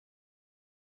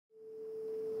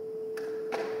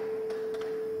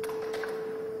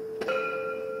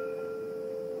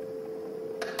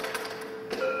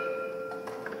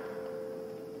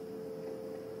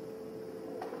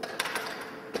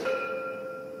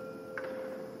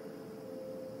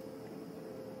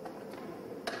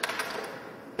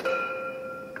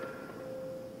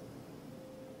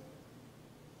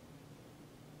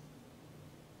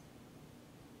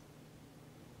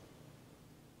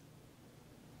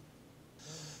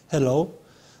Hello,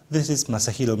 this is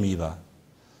Masahiro Miwa.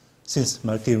 Since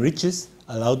Martin Riches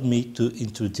allowed me to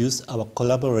introduce our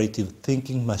collaborative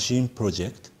thinking machine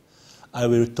project, I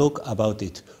will talk about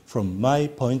it from my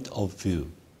point of view.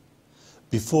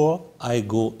 Before I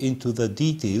go into the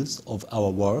details of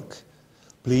our work,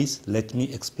 please let me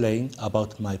explain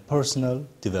about my personal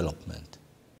development.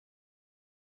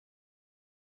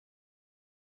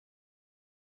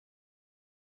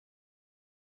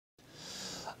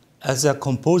 As a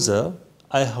composer,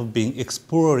 I have been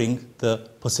exploring the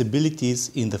possibilities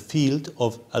in the field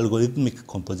of algorithmic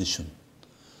composition.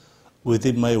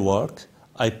 Within my work,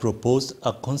 I proposed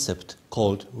a concept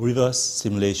called reverse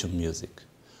simulation music,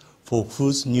 for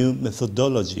whose new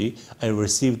methodology I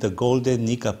received the Golden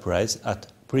Nika Prize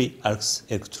at Ars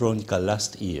Electronica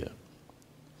last year.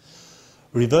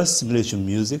 Reverse simulation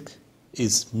music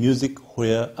is music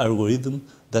where algorithms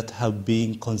that have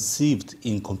been conceived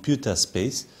in computer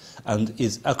space and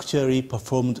is actually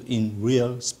performed in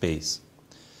real space.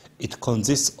 It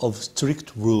consists of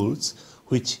strict rules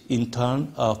which in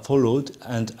turn are followed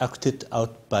and acted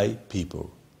out by people.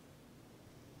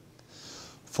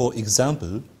 For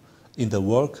example, in the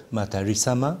work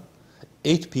Matari-sama,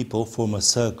 8 people form a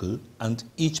circle and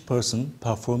each person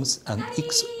performs an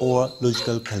XOR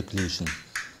logical calculation,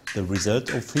 the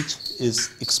result of which is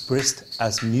expressed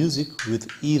as music with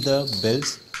either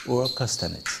bells or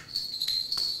castanets.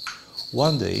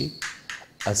 One day,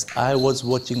 as I was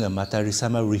watching a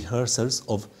Matari-sama rehearsals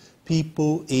of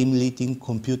people emulating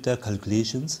computer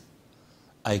calculations,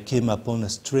 I came upon a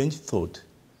strange thought.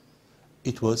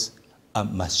 It was a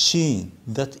machine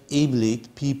that emulates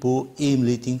people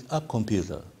emulating a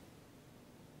computer.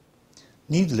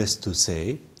 Needless to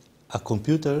say, a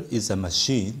computer is a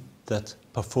machine that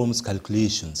performs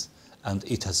calculations, and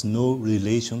it has no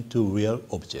relation to real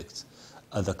objects,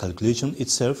 as the calculation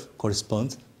itself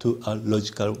corresponds to a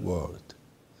logical world.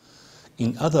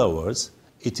 In other words,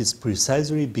 it is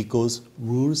precisely because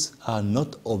rules are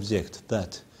not objects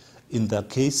that, in the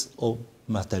case of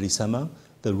Matari-sama,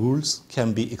 the rules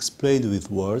can be explained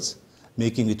with words,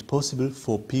 making it possible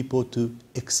for people to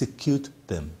execute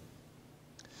them.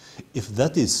 If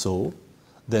that is so,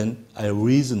 then I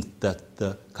reasoned that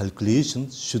the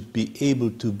calculations should be able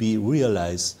to be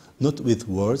realized not with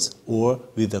words or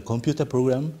with a computer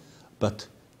program, but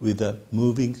with a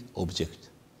moving object,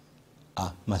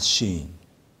 a machine.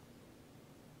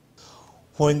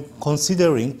 When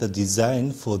considering the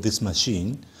design for this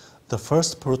machine, the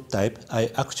first prototype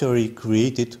I actually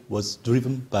created was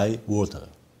driven by water.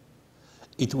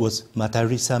 It was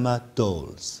Matari-sama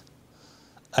dolls.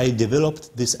 I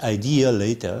developed this idea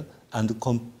later and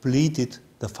completed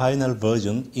the final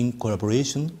version in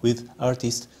collaboration with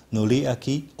artist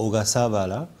Noriaki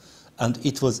Ogasawara, and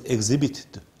it was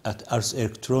exhibited at Ars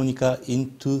Electronica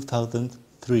in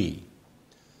 2003.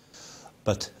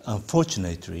 But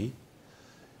unfortunately,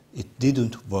 it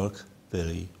didn't work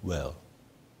very well.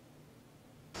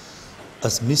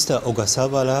 As Mr.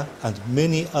 Ogasawara and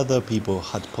many other people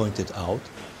had pointed out,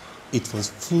 it was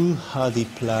a foolhardy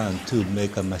plan to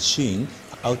make a machine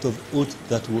out of wood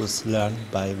that was learned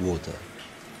by water.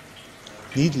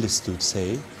 Needless to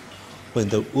say, when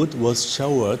the wood was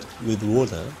showered with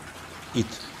water, it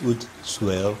would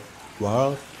swell,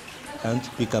 warp, and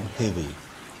become heavy,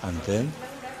 and then,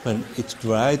 when it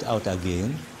dried out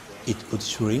again, it would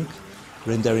shrink,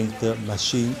 rendering the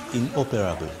machine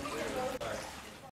inoperable.